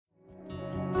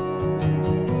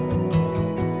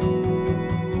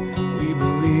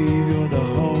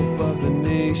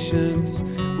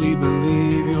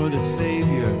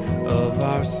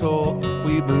soul.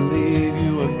 We believe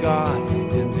you are God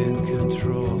and in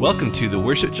control. Welcome to the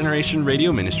Worship Generation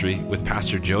Radio Ministry with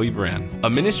Pastor Joey Brand, a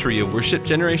ministry of Worship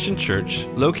Generation Church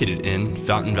located in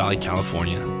Fountain Valley,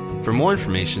 California. For more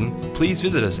information, please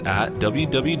visit us at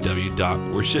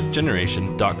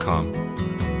www.worshipgeneration.com. We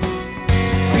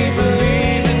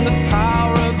believe in the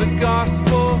power of the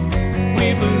gospel.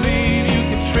 We believe you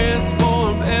can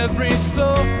transform every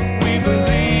soul. We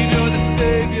believe you're the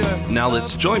Savior. Now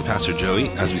let's join Pastor Joey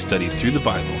as we study through the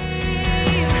Bible.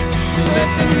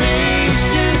 Let the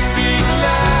nations be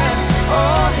glad,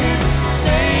 all his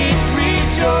saints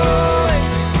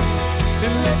rejoice,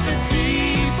 and let the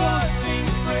people sing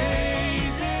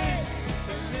praises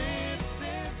and lift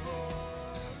their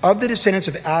voice. Of the descendants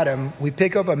of Adam, we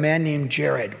pick up a man named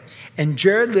Jared. And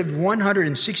Jared lived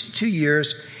 162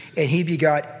 years, and he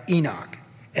begot Enoch.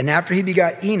 And after he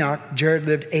begot Enoch, Jared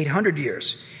lived 800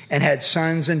 years and had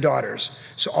sons and daughters.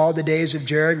 So all the days of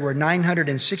Jared were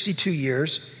 962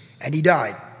 years, and he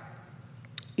died.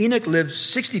 Enoch lived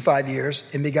 65 years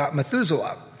and begot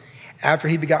Methuselah. After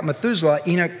he begot Methuselah,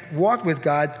 Enoch walked with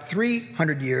God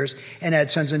 300 years and had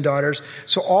sons and daughters.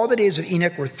 So all the days of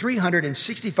Enoch were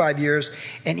 365 years,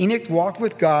 and Enoch walked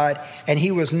with God, and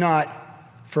he was not,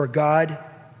 for God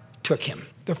took him.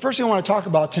 The first thing I want to talk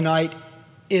about tonight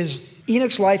is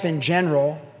Enoch's life in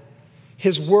general,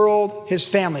 his world, his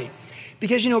family.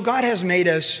 Because, God has made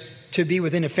us to be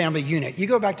within a family unit. You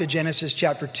go back to Genesis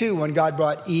chapter 2, when God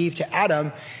brought Eve to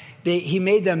Adam, he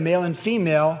made them male and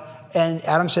female, and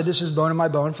Adam said, "This is bone of my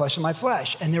bone, flesh of my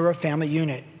flesh." And they were a family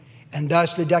unit. And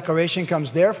thus the declaration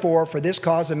comes, "Therefore, for this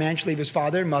cause a man shall leave his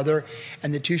father and mother,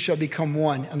 and the two shall become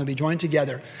one, and they'll be joined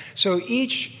together." So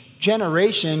each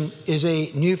generation is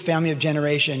a new family of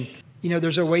generation.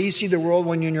 There's a way you see the world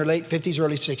when you're in your late 50s,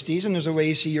 early 60s, and there's a way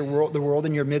you see the world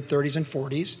in your mid-30s and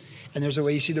 40s, and there's a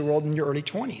way you see the world in your early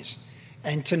 20s.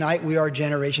 And tonight we are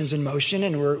generations in motion,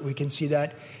 and we can see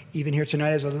that even here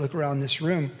tonight as I look around this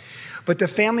room. But the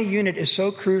family unit is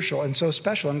so crucial and so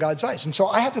special in God's eyes. And so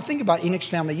I have to think about Enoch's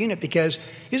family unit because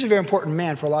he's a very important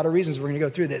man for a lot of reasons. We're going to go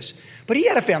through this. But he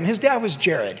had a family. His dad was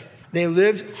Jared. They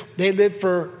lived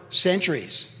for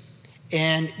centuries.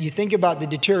 And you think about the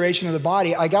deterioration of the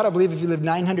body. I got to believe if you live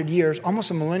 900 years, almost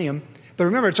a millennium. But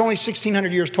remember, it's only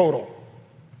 1,600 years total.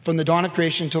 From the dawn of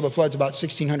creation until the flood's about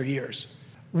 1,600 years.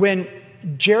 When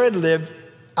Jared lived,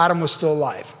 Adam was still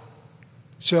alive.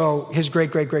 So his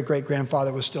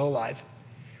great-great-great-great-grandfather was still alive.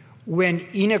 When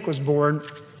Enoch was born,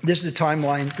 this is a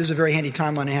timeline. This is a very handy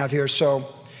timeline I have here. So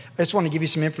I just want to give you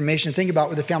some information to think about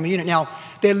with the family unit. Now,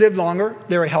 they lived longer.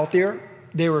 They were healthier.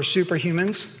 They were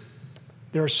superhumans.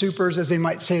 They were supers, as they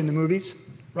might say in the movies,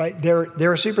 right? They were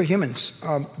superhumans.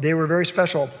 They were very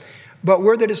special. But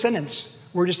we're the descendants.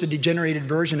 We're just a degenerated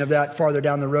version of that farther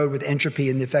down the road with entropy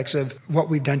and the effects of what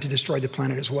we've done to destroy the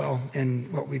planet as well. And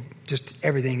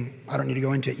everything, I don't need to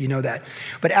go into it, you know that.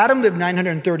 But Adam lived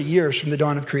 930 years from the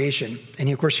dawn of creation. And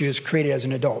of course, he was created as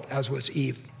an adult, as was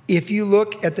Eve. If you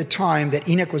look at the time that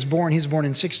Enoch was born, he was born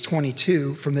in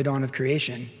 622 from the dawn of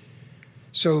creation.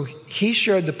 So he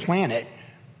shared the planet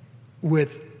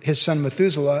with his son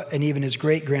Methuselah and even his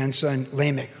great-grandson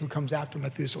Lamech, who comes after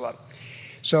Methuselah.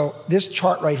 So this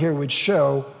chart right here would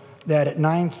show that at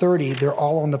 930, they're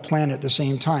all on the planet at the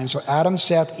same time. So Adam,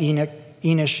 Seth,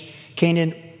 Enosh,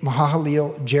 Canaan,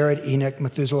 Mahalalel, Jared, Enoch,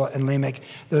 Methuselah, and Lamech,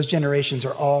 those generations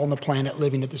are all on the planet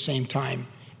living at the same time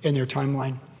in their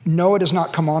timeline. Noah does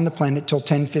not come on the planet till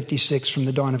 1056 from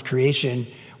the dawn of creation,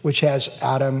 which has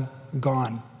Adam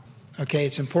gone. Okay,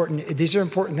 it's important. These are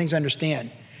important things to understand.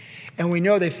 And we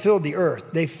know they filled the earth.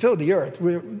 They filled the earth.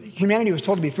 Humanity was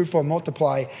told to be fruitful and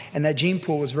multiply, and that gene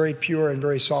pool was very pure and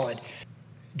very solid.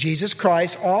 Jesus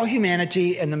Christ, all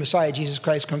humanity and the Messiah, Jesus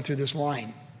Christ, come through this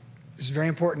line. This is very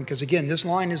important because, again, this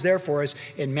line is there for us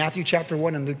in Matthew chapter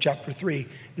 1 and Luke chapter 3,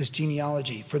 this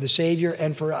genealogy for the Savior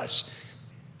and for us.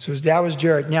 So his dad was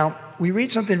Jared. Now, we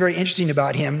read something very interesting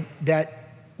about him,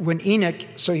 that when Enoch,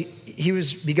 so he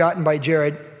was begotten by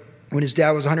Jared when his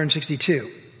dad was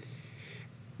 162.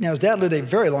 Now, his dad lived a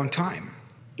very long time.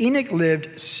 Enoch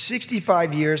lived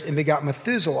 65 years and begot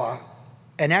Methuselah.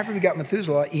 And after he begot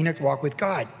Methuselah, Enoch walked with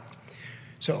God.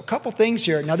 So a couple things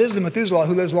here. Now, this is the Methuselah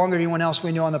who lives longer than anyone else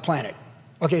we know on the planet.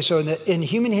 Okay, so in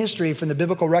human history, from the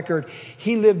biblical record,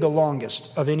 he lived the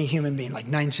longest of any human being, like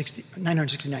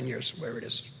 969 years, whatever it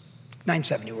is.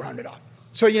 970, we'll round it off.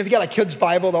 So if you got a kid's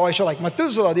Bible, they always show like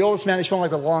Methuselah, the oldest man, they show him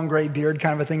like a long gray beard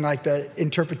kind of a thing, like the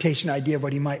interpretation idea of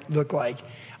what he might look like.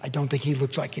 I don't think he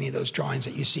looks like any of those drawings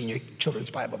that you see in your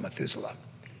children's Bible, Methuselah.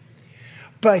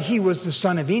 But he was the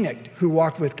son of Enoch who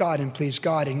walked with God and pleased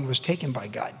God and was taken by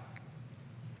God.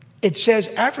 It says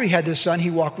after he had this son, he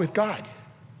walked with God.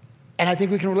 And I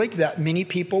think we can relate to that. Many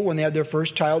people, when they have their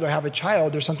first child or have a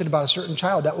child, there's something about a certain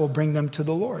child that will bring them to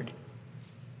the Lord.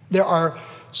 There are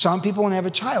some people, when they have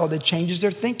a child, that changes their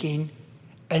thinking,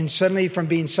 and suddenly from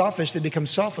being selfish, they become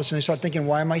selfless, and they start thinking,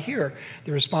 why am I here?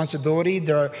 The responsibility,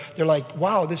 they're like,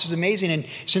 wow, this is amazing. And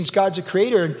since God's a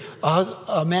creator, and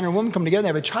a man and a woman come together and they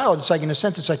have a child, it's like, in a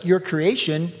sense, it's like your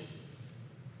creation,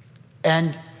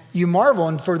 and you marvel.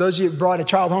 And for those of you who brought a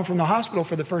child home from the hospital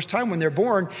for the first time when they're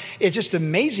born, it's just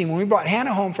amazing. When we brought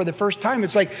Hannah home for the first time,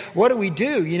 it's like, what do we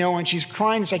do? You know, when she's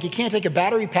crying, it's like, you can't take a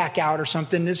battery pack out or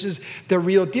something. This is the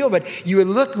real deal. But we'd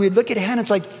look at Hannah, it's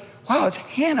like, wow, it's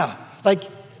Hannah. Like,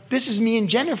 this is me and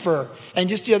Jennifer. And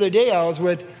just the other day, I was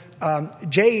with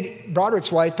Jade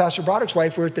Broderick's wife, Pastor Broderick's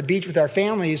wife. We were at the beach with our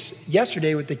families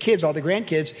yesterday with the kids, all the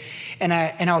grandkids. And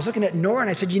I was looking at Nora, and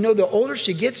I said, you know, the older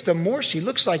she gets, the more she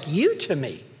looks like you to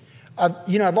me.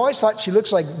 I've always thought she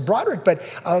looks like Broderick, but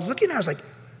I was looking and I was like,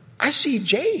 I see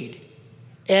Jade.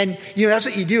 And, you know, that's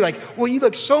what you do. Like, well, you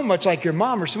look so much like your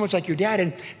mom or so much like your dad.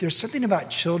 And there's something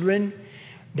about children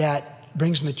that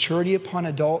brings maturity upon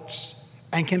adults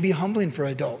and can be humbling for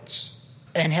adults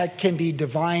and can be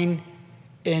divine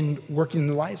in working in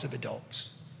the lives of adults.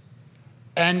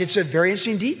 And it's a very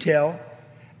interesting detail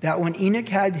that when Enoch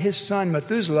had his son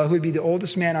Methuselah, who would be the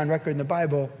oldest man on record in the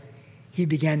Bible, he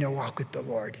began to walk with the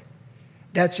Lord.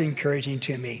 That's encouraging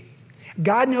to me.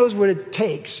 God knows what it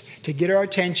takes to get our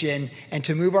attention and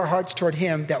to move our hearts toward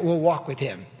him, that we'll walk with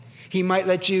him. He might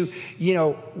let you,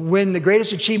 win the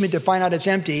greatest achievement to find out it's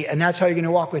empty, and that's how you're going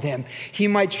to walk with him. He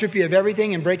might strip you of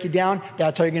everything and break you down.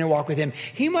 That's how you're going to walk with him.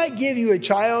 He might give you a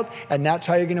child, and that's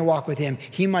how you're going to walk with him.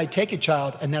 He might take a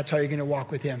child, and that's how you're going to walk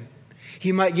with him.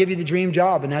 He might give you the dream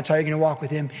job, and that's how you're going to walk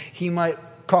with him. He might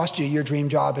cost you your dream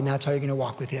job, and that's how you're going to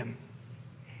walk with him.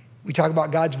 We talk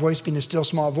about God's voice being a still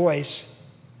small voice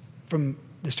from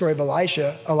the story of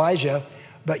Elijah,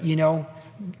 but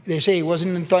they say it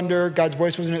wasn't in thunder, God's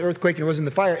voice wasn't in the earthquake, and it wasn't in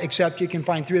the fire, except you can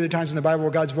find 3 other times in the Bible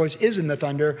where God's voice is in the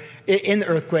thunder, in the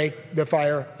earthquake, the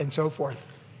fire, and so forth,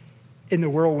 in the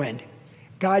whirlwind.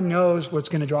 God knows what's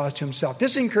going to draw us to himself.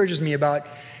 This encourages me about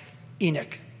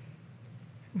Enoch.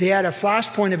 They had a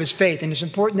flashpoint of his faith, and it's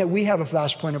important that we have a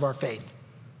flashpoint of our faith.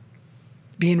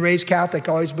 Being raised Catholic,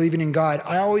 always believing in God.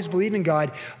 I always believe in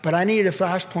God, but I needed a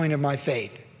flashpoint of my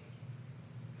faith.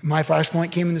 My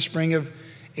flashpoint came in the spring of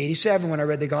 87 when I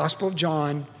read the Gospel of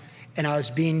John, and I was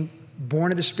being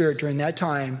born of the Spirit during that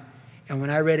time. And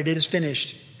when I read it is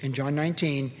finished in John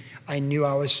 19, I knew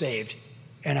I was saved.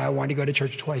 And I wanted to go to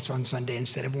church twice on Sunday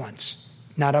instead of once.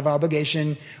 Not of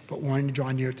obligation, but wanting to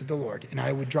draw near to the Lord. And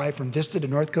I would drive from Vista to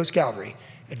North Coast Calvary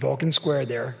at Vulcan Square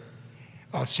there,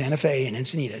 off Santa Fe and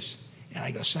Encinitas. And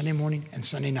I go Sunday morning and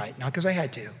Sunday night. Not because I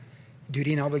had to,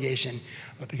 duty and obligation,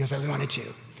 but because I wanted to.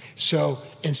 So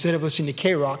instead of listening to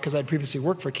K-Rock, because I'd previously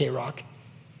worked for K-Rock,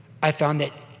 I found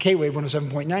that K-Wave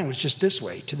 107.9 was just this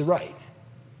way, to the right.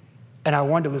 And I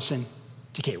wanted to listen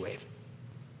to K-Wave.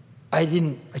 I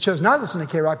chose not to listen to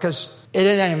K-Rock because it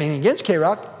didn't have anything against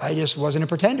K-Rock. I just wasn't a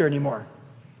pretender anymore.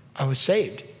 I was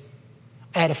saved.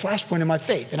 I had a flashpoint in my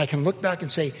faith, and I can look back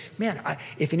and say, man,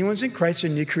 if anyone's in Christ,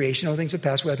 they're a new creation. All things have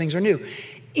passed away, all things are new.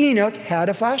 Enoch had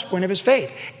a flashpoint of his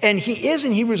faith, and he is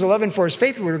in Hebrews 11 for his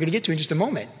faith, we're going to get to in just a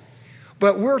moment.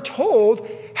 But we're told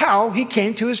how he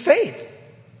came to his faith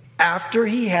after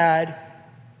he had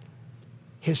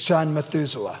his son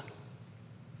Methuselah.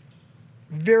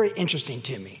 Very interesting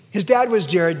to me. His dad was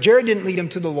Jared. Jared didn't lead him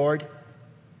to the Lord,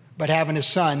 but having his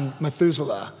son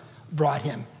Methuselah brought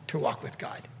him to walk with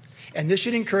God. And this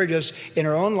should encourage us in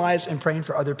our own lives and praying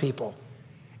for other people.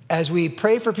 As we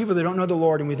pray for people that don't know the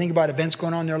Lord and we think about events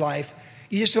going on in their life,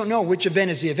 you just don't know which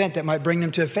event is the event that might bring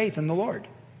them to faith in the Lord.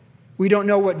 We don't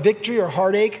know what victory or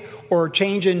heartache or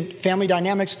change in family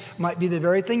dynamics might be the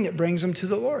very thing that brings them to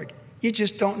the Lord. You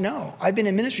just don't know. I've been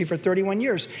in ministry for 31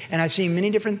 years, and I've seen many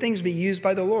different things be used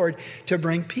by the Lord to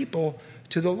bring people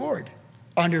to the Lord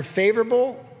under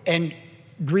favorable and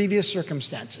grievous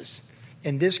circumstances.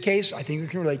 In this case, I think we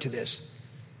can relate to this.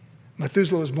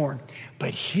 Methuselah was born.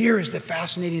 But here is the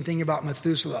fascinating thing about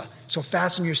Methuselah. So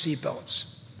fasten your seatbelts.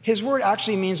 His word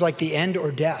actually means like the end or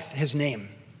death, his name.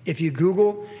 If you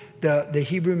Google the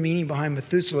Hebrew meaning behind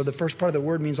Methuselah, the first part of the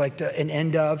word means like an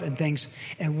end of and things.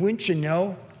 And wouldn't you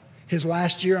know, his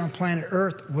last year on planet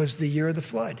Earth was the year of the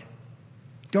flood.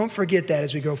 Don't forget that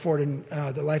as we go forward in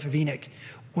the life of Enoch.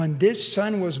 When this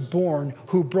son was born,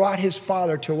 who brought his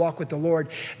father to walk with the Lord,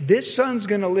 this son's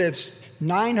going to live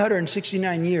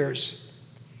 969 years.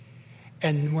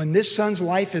 And when this son's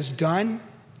life is done,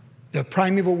 the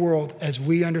primeval world, as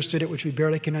we understood it, which we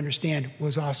barely can understand,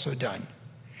 was also done.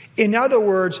 In other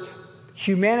words,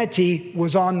 humanity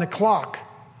was on the clock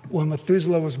when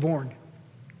Methuselah was born.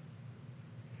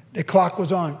 The clock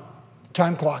was on,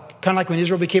 time clock. Kind of like when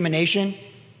Israel became a nation,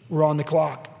 we're on the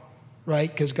clock,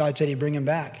 right? Because God said he'd bring him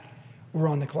back. We're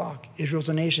on the clock. Israel's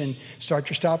a nation. Start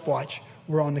your stopwatch.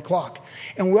 We're on the clock.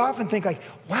 And we often think like,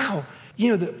 wow,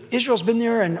 Israel's been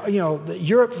there, and,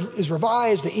 Europe is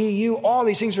revised, the EU, all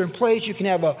these things are in place. You can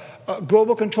have a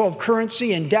global control of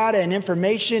currency and data and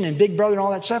information and Big Brother and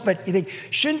all that stuff. But you think,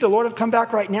 shouldn't the Lord have come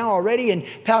back right now already? And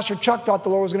Pastor Chuck thought the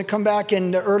Lord was going to come back in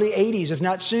the early 80s, if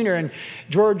not sooner. And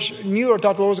George Mueller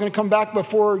thought the Lord was going to come back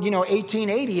before,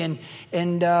 1880.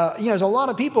 And there's a lot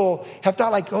of people have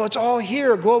thought like, oh, it's all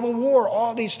here, global war,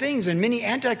 all these things, and many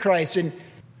antichrists.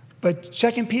 But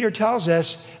 2 Peter tells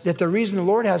us that the reason the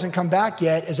Lord hasn't come back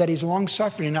yet is that he's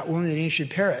long-suffering and not willing that any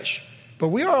should perish. But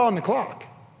we are on the clock.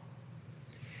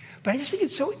 But I just think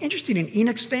it's so interesting in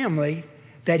Enoch's family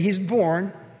that he's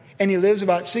born and he lives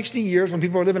about 60 years when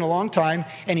people are living a long time,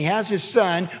 and he has his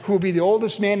son who will be the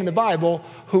oldest man in the Bible,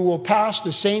 who will pass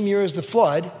the same year as the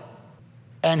flood,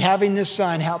 and having this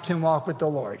son helped him walk with the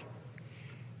Lord.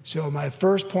 So my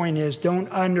first point is,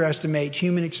 don't underestimate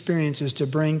human experiences to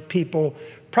bring people,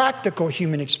 practical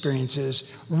human experiences,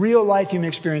 real life human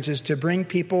experiences to bring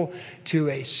people to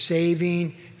a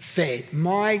saving faith.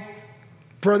 My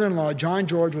brother-in-law, John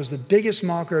George, was the biggest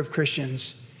mocker of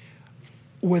Christians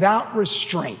without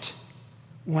restraint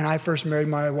when I first married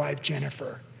my wife,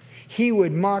 Jennifer. He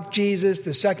would mock Jesus,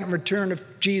 the second return of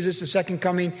Jesus, the second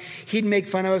coming. He'd make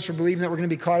fun of us for believing that we're going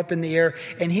to be caught up in the air,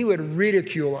 and he would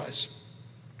ridicule us.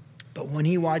 But when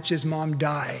he watched his mom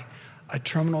die a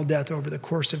terminal death over the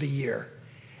course of a year,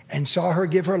 and saw her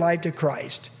give her life to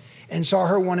Christ, and saw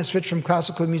her want to switch from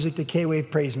classical music to K-wave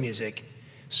praise music,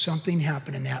 something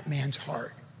happened in that man's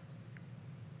heart.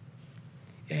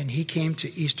 And he came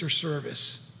to Easter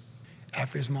service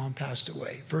after his mom passed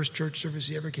away. First church service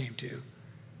he ever came to,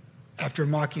 after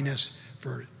mocking us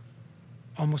for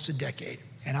almost a decade.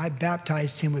 And I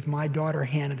baptized him with my daughter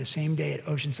Hannah the same day at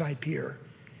Oceanside Pier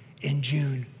in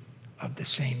June of the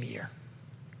same year.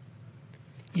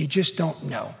 You just don't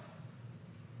know.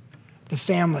 The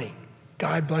family,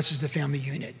 God blesses the family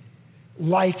unit.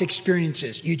 Life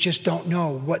experiences, you just don't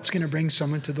know what's going to bring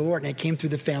someone to the Lord. And it came through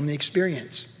the family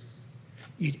experience.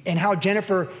 And how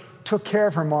Jennifer took care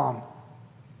of her mom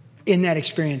in that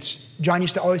experience. John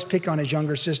used to always pick on his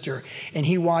younger sister, and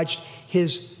he watched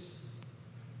his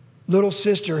little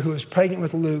sister, who was pregnant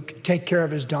with Luke, take care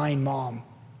of his dying mom.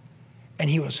 And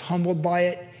he was humbled by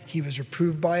it, he was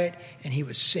reproved by it, and he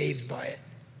was saved by it.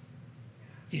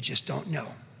 You just don't know.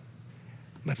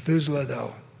 Methuselah,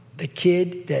 though, the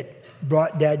kid that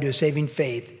brought dad to a saving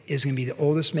faith, is going to be the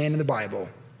oldest man in the Bible.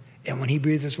 And when he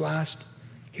breathes his last,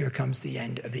 here comes the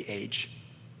end of the age.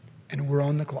 And we're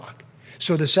on the clock.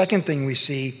 So the second thing we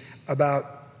see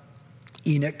about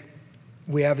Enoch,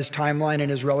 we have his timeline and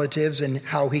his relatives and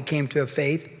how he came to a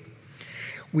faith.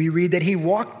 We read that he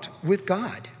walked with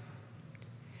God.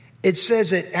 It says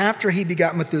that after he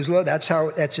begot Methuselah, that's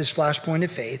his flashpoint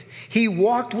of faith, he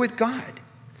walked with God.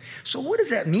 So what does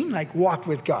that mean, like walk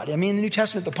with God? I mean, in the New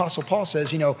Testament, the Apostle Paul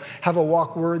says, have a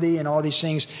walk worthy and all these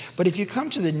things. But if you come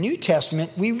to the New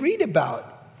Testament, we read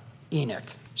about Enoch.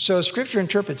 So Scripture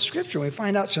interprets Scripture. We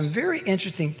find out some very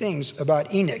interesting things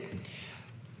about Enoch.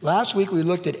 Last week we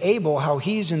looked at Abel, how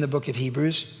he's in the book of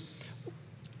Hebrews.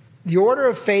 The order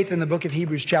of faith in the book of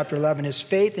Hebrews chapter 11 is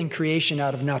faith in creation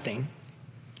out of nothing,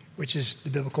 which is the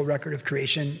biblical record of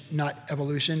creation, not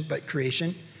evolution, but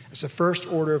creation. It's the first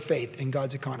order of faith in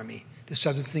God's economy. The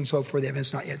substance of things hoped for, the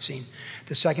evidence not yet seen.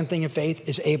 The second thing of faith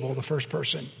is Abel, the first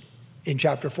person, in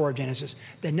chapter 4 of Genesis.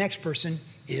 The next person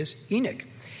is Enoch.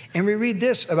 And we read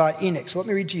this about Enoch. So let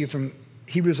me read to you from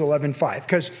Hebrews 11:5,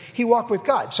 because he walked with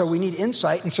God. So we need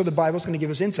insight, and so the Bible's going to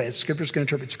give us insight. Scripture's going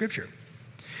to interpret Scripture.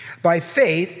 By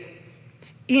faith,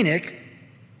 Enoch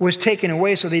was taken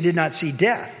away so they did not see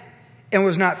death, and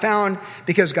was not found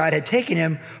because God had taken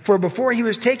him. For before he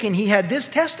was taken, he had this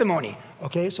testimony.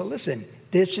 Okay, so listen,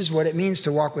 this is what it means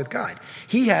to walk with God.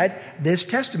 He had this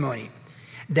testimony,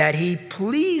 that he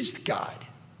pleased God.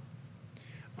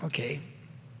 Okay,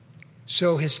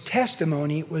 so his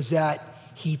testimony was that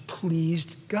he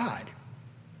pleased God.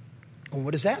 Well,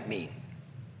 what does that mean?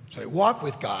 So he walked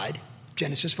with God,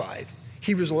 Genesis 5.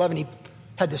 Hebrews 11, he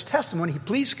had this testimony, he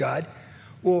pleased God.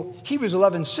 Well, Hebrews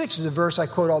 11:6 is a verse I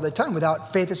quote all the time.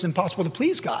 Without faith, it's impossible to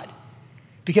please God,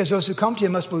 because those who come to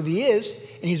him must believe he is,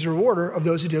 and he's a rewarder of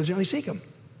those who diligently seek him.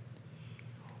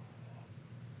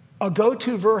 A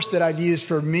go-to verse that I've used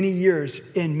for many years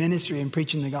in ministry and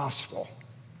preaching the gospel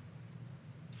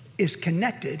is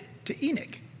connected to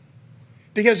Enoch.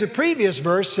 Because the previous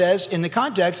verse says in the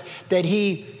context that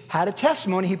he had a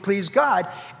testimony, he pleased God.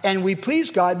 And we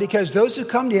please God because those who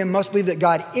come to him must believe that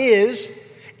God is,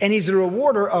 and he's the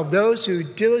rewarder of those who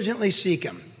diligently seek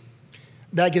him.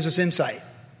 That gives us insight.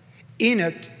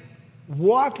 Enoch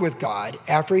walked with God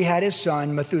after he had his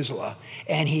son Methuselah,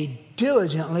 and he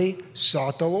diligently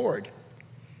sought the Lord.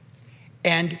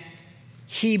 And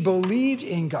he believed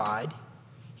in God,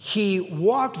 he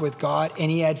walked with God, and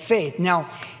he had faith. Now,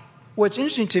 what's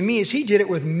interesting to me is he did it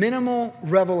with minimal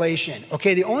revelation.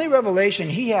 Okay, the only revelation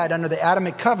he had under the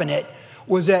Adamic covenant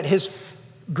was that his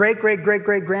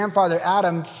great-great-great-great-grandfather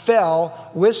Adam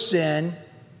fell with sin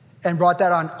and brought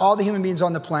that on all the human beings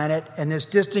on the planet. And this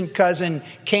distant cousin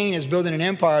Cain is building an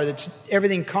empire that's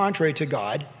everything contrary to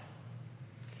God.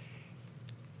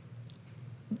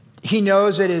 He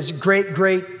knows that his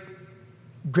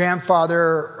great-great-grandfather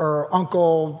or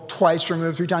uncle, twice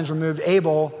removed, 3 times removed,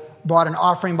 Abel, bought an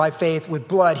offering by faith with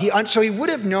blood. So he would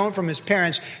have known from his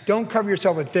parents, don't cover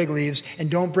yourself with fig leaves and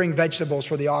don't bring vegetables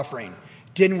for the offering.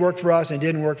 Didn't work for us and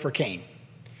didn't work for Cain.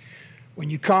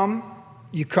 When you come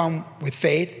with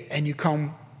faith and you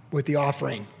come with the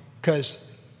offering, because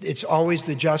it's always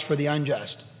the just for the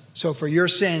unjust. So for your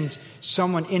sins,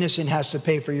 someone innocent has to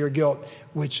pay for your guilt,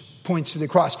 which points to the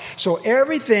cross. So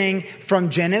everything from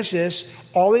Genesis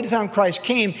all the time Christ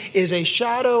came is a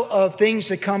shadow of things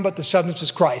to come, but the substance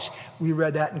is Christ. We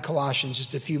read that in Colossians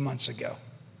just a few months ago.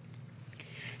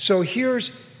 So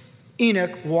here's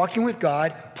Enoch walking with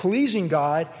God, pleasing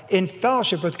God, in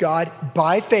fellowship with God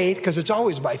by faith, because it's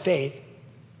always by faith.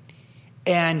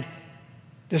 And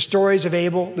the stories of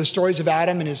Abel, the stories of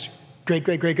Adam and his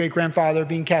great-great-great-great-grandfather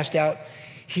being cast out,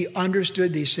 he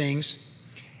understood these things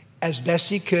as best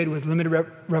he could with limited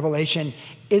revelation.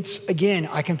 It's, again,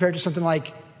 I compare it to something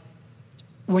like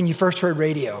when you first heard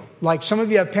radio. Like some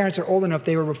of you have parents that are old enough,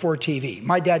 they were before TV.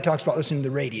 My dad talks about listening to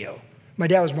the radio. My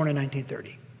dad was born in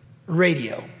 1930.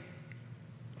 Radio.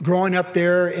 Growing up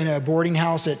there in a boarding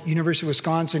house at University of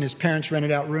Wisconsin, his parents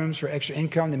rented out rooms for extra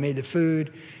income. They made the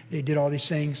food. They did all these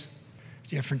things.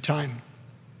 Different time.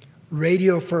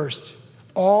 Radio first.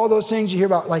 All those things you hear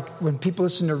about, like when people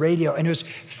listen to radio. And it was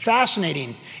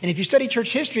fascinating. And if you study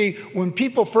church history, when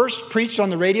people first preached on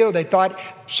the radio, they thought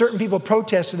certain people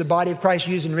protested the body of Christ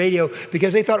using radio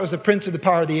because they thought it was the prince of the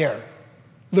power of the air.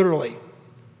 Literally.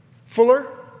 Fuller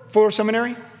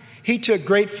Seminary, he took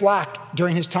great flack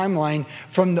during his timeline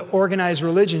from the organized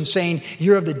religion saying,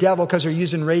 you're of the devil because they're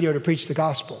using radio to preach the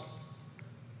gospel.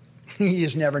 You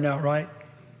just never know, right?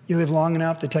 You live long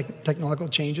enough, the technological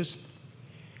changes.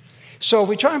 So if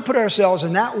we try and put ourselves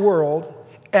in that world,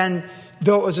 and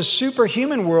though it was a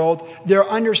superhuman world, their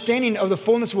understanding of the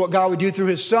fullness of what God would do through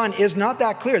his son is not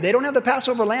that clear. They don't have the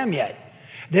Passover lamb yet.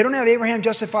 They don't have Abraham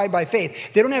justified by faith.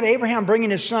 They don't have Abraham bringing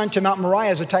his son to Mount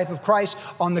Moriah as a type of Christ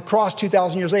on the cross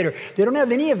 2,000 years later. They don't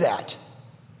have any of that.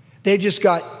 They've just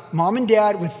got mom and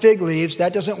dad with fig leaves.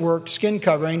 That doesn't work. Skin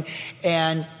covering.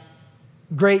 And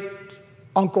great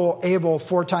Uncle Abel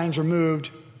 4 times removed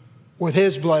with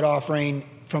his blood offering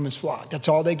from his flock. That's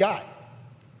all they got.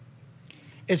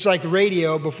 It's like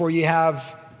radio before you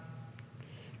have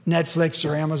Netflix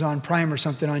or Amazon Prime or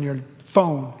something on your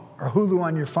phone or Hulu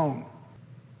on your phone.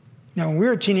 Now, when we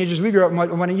were teenagers, we grew up,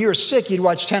 when you were sick, you'd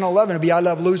watch 10, 11. It'd be I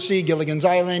Love Lucy, Gilligan's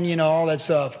Island, all that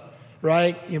stuff,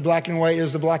 right? Your black and white, it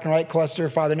was the black and white cluster,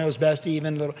 Father Knows Best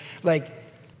even.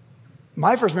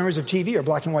 My first memories of TV are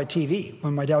black and white TV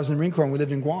when my dad was in the Marine Corps and we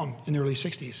lived in Guam in the early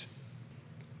 60s.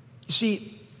 You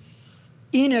see,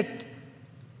 Enoch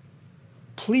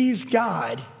pleased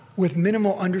God with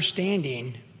minimal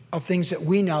understanding of things that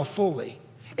we now fully.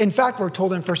 In fact, we're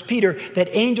told in 1 Peter that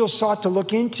angels sought to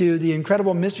look into the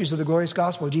incredible mysteries of the glorious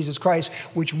gospel of Jesus Christ,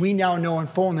 which we now know in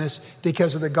fullness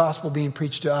because of the gospel being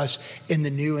preached to us in the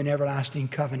new and everlasting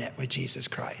covenant with Jesus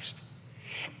Christ.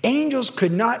 Angels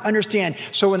could not understand.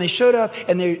 So when they showed up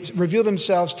and they revealed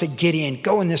themselves to Gideon,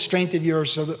 go in the strength of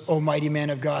yours, O mighty man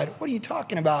of God. What are you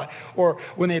talking about? Or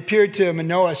when they appeared to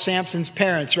Manoah, Samson's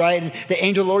parents, right? And the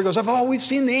angel of the Lord goes up, oh, we've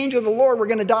seen the angel of the Lord. We're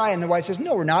going to die. And the wife says,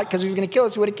 no, we're not, because if he was going to kill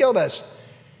us, he would have killed us.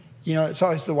 It's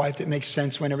always the wife that makes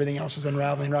sense when everything else is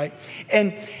unraveling, right?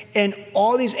 And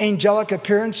all these angelic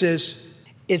appearances,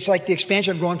 it's like the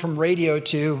expansion of going from radio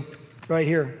to right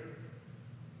here.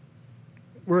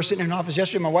 We were sitting in an office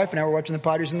yesterday. My wife and I were watching the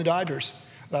Padres and the Dodgers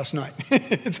last night.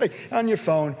 It's like on your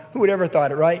phone. Who would ever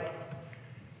thought it, right?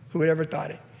 Who would ever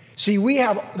thought it? See, we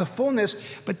have the fullness,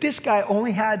 but this guy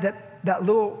only had that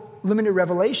little limited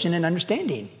revelation and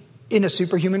understanding in a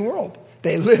superhuman world.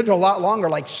 They lived a lot longer,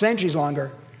 like centuries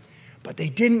longer. But they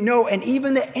didn't know, and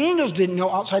even the angels didn't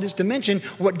know outside this dimension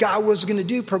what God was going to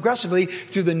do progressively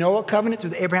through the Noah covenant,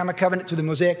 through the Abrahamic covenant, through the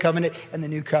Mosaic covenant, and the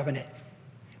new covenant.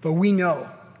 But we know.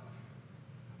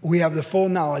 We have the full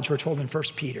knowledge, we're told in 1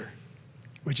 Peter,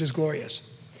 which is glorious.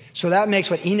 So that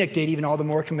makes what Enoch did even all the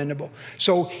more commendable.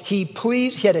 So he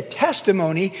had a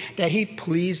testimony that he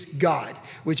pleased God,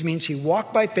 which means he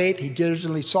walked by faith, he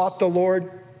diligently sought the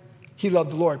Lord, he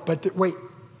loved the Lord. But wait,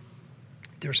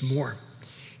 there's more.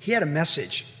 He had a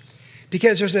message.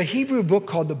 Because there's a Hebrew book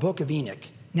called the Book of Enoch.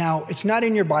 Now, it's not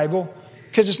in your Bible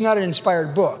because it's not an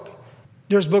inspired book.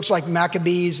 There's books like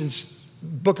Maccabees and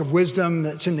Book of Wisdom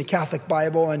that's in the Catholic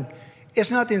Bible, and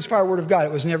it's not the inspired word of God.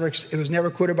 It was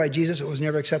never quoted by Jesus. It was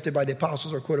never accepted by the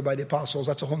apostles or quoted by the apostles.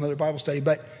 That's a whole other Bible study.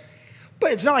 But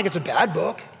it's not like it's a bad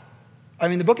book. I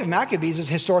mean, the Book of Maccabees is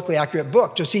a historically accurate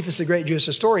book. Josephus, the great Jewish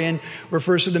historian,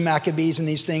 refers to the Maccabees and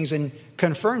these things and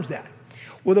confirms that.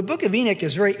 Well, the Book of Enoch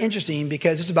is very interesting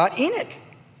because it's about Enoch.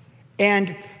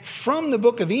 And from the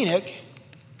Book of Enoch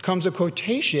comes a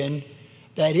quotation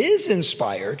that is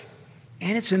inspired,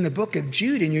 and it's in the book of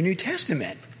Jude in your New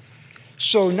Testament.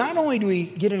 So not only do we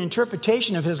get an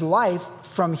interpretation of his life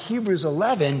from Hebrews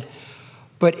 11,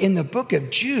 but in the book of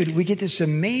Jude, we get this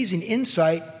amazing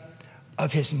insight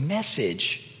of his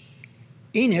message.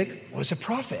 Enoch was a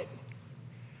prophet.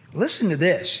 Listen to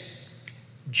this.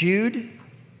 Jude,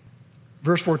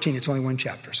 verse 14. It's only one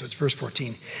chapter, so it's verse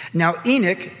 14. Now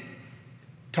Enoch,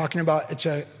 talking about,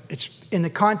 it's in the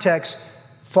context,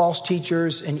 false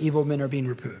teachers and evil men are being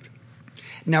reproved.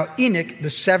 Now Enoch, the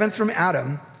seventh from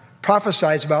Adam,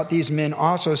 prophesies about these men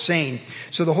also, saying,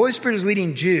 so the Holy Spirit is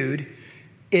leading Jude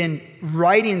in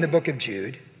writing the book of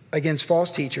Jude against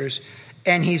false teachers,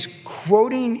 and he's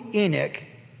quoting Enoch,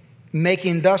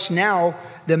 making thus now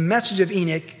the message of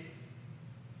Enoch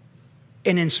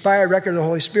an inspired record of the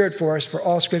Holy Spirit for us, for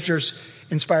all scriptures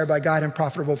inspired by God and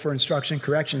profitable for instruction and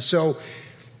correction. So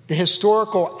the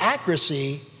historical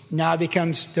accuracy now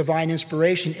becomes divine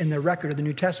inspiration in the record of the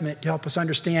New Testament to help us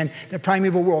understand the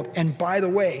primeval world. And by the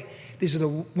way, these are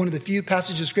one of the few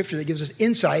passages of Scripture that gives us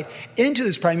insight into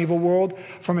this primeval world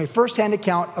from a first-hand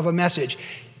account of a message.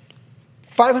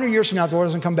 500 years from now, if the Lord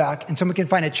doesn't come back, and someone can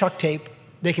find a Chuck tape,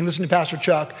 they can listen to Pastor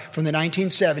Chuck from the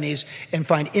 1970s and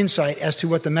find insight as to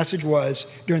what the message was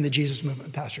during the Jesus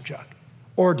movement, Pastor Chuck.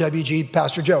 Or WG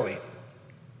Pastor Joey,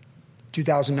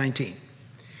 2019.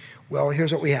 Well,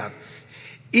 here's what we have.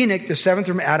 Enoch, the seventh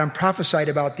from Adam, prophesied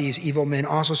about these evil men,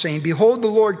 also saying, behold, the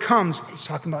Lord comes. He's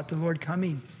talking about the Lord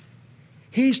coming.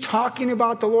 He's talking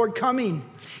about the Lord coming.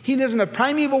 He lives in the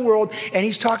primeval world, and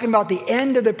he's talking about the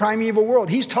end of the primeval world.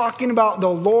 He's talking about the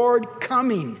Lord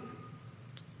coming.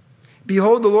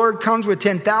 Behold, the Lord comes with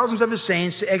 10,000s of his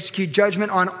saints to execute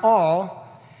judgment on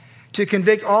all, to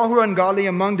convict all who are ungodly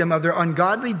among them of their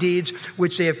ungodly deeds,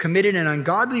 which they have committed in an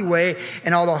ungodly way,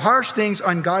 and all the harsh things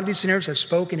ungodly sinners have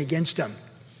spoken against him.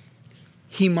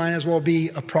 He might as well be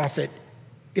a prophet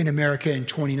in America in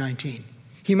 2019.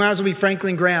 He might as well be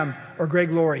Franklin Graham or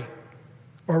Greg Laurie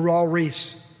or Raul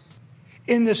Reese.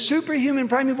 In the superhuman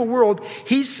primeval world,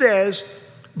 he says,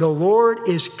 the Lord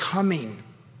is coming.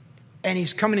 And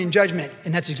he's coming in judgment.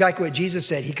 And that's exactly what Jesus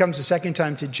said. He comes the second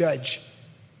time to judge,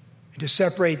 and to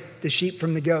separate the sheep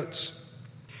from the goats,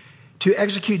 to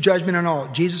execute judgment on all.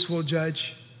 Jesus will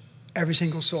judge every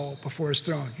single soul before his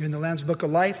throne. You're in the Lamb's Book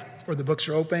of Life, or the books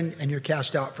are open, and you're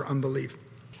cast out for unbelief.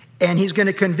 And he's going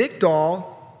to convict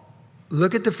all,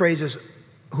 look at the phrases,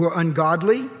 who are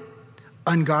ungodly,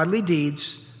 ungodly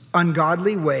deeds,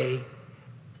 ungodly way,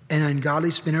 and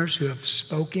ungodly sinners who have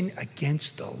spoken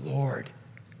against the Lord.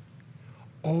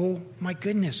 Oh my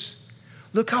goodness.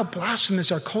 Look how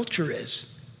blasphemous our culture is.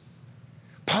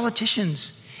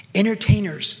 Politicians,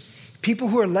 entertainers, people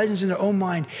who are legends in their own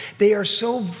mind, they are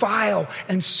so vile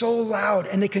and so loud,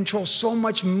 and they control so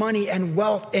much money and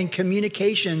wealth and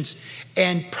communications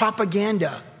and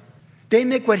propaganda. They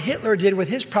make what Hitler did with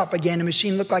his propaganda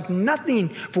machine look like nothing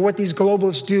for what these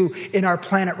globalists do in our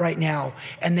planet right now.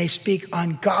 And they speak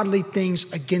ungodly things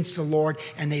against the Lord,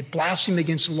 and they blaspheme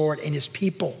against the Lord and his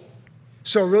people.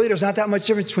 So really, there's not that much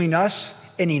difference between us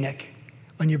and Enoch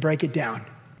when you break it down.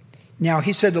 Now,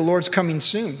 he said the Lord's coming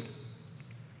soon.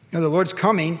 Now, the Lord's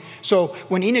coming. So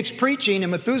when Enoch's preaching and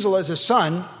Methuselah is his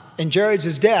son and Jared's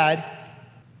his dad,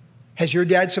 has your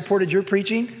dad supported your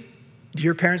preaching? Do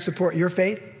your parents support your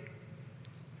faith?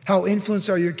 How influenced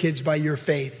are your kids by your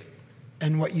faith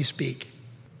and what you speak?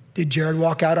 Did Jared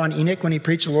walk out on Enoch when he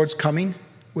preached the Lord's coming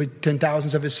with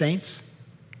 10,000s of his saints?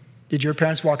 Did your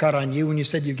parents walk out on you when you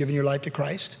said you've given your life to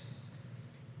Christ?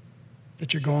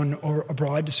 That you're going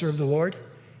abroad to serve the Lord?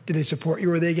 Did they support you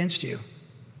or were they against you?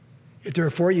 If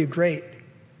they're for you, great.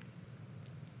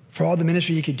 For all the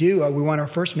ministry you could do, we want our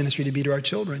first ministry to be to our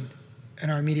children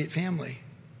and our immediate family.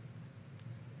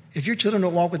 If your children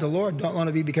don't walk with the Lord, don't let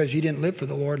it be because you didn't live for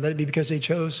the Lord. Let it be because they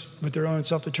chose with their own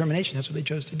self-determination. That's what they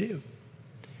chose to do.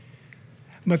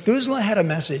 Methuselah had a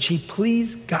message. He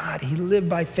pleased God. He lived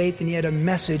by faith, and he had a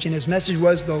message. And his message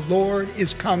was, the Lord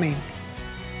is coming,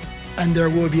 and there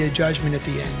will be a judgment at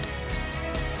the end.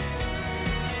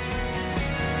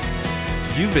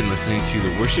 You've been listening to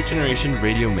the Worship Generation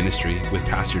Radio Ministry with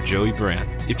Pastor Joey Baran.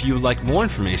 If you would like more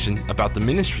information about the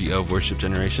ministry of Worship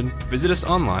Generation, visit us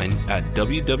online at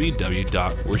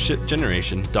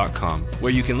www.worshipgeneration.com,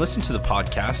 where you can listen to the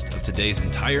podcast of today's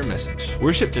entire message.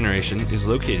 Worship Generation is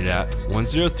located at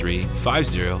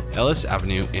 10350 Ellis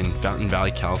Avenue in Fountain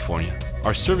Valley, California.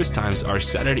 Our service times are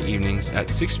Saturday evenings at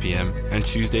 6 p.m. and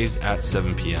Tuesdays at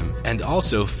 7 p.m. And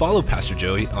also follow Pastor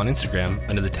Joey on Instagram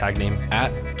under the tag name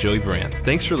 @JoeyBaran.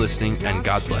 Thanks for listening, and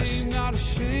God bless. Not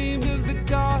ashamed of the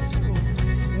gospel.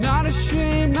 Not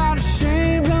ashamed of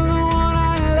the one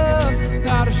I love.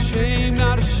 Not ashamed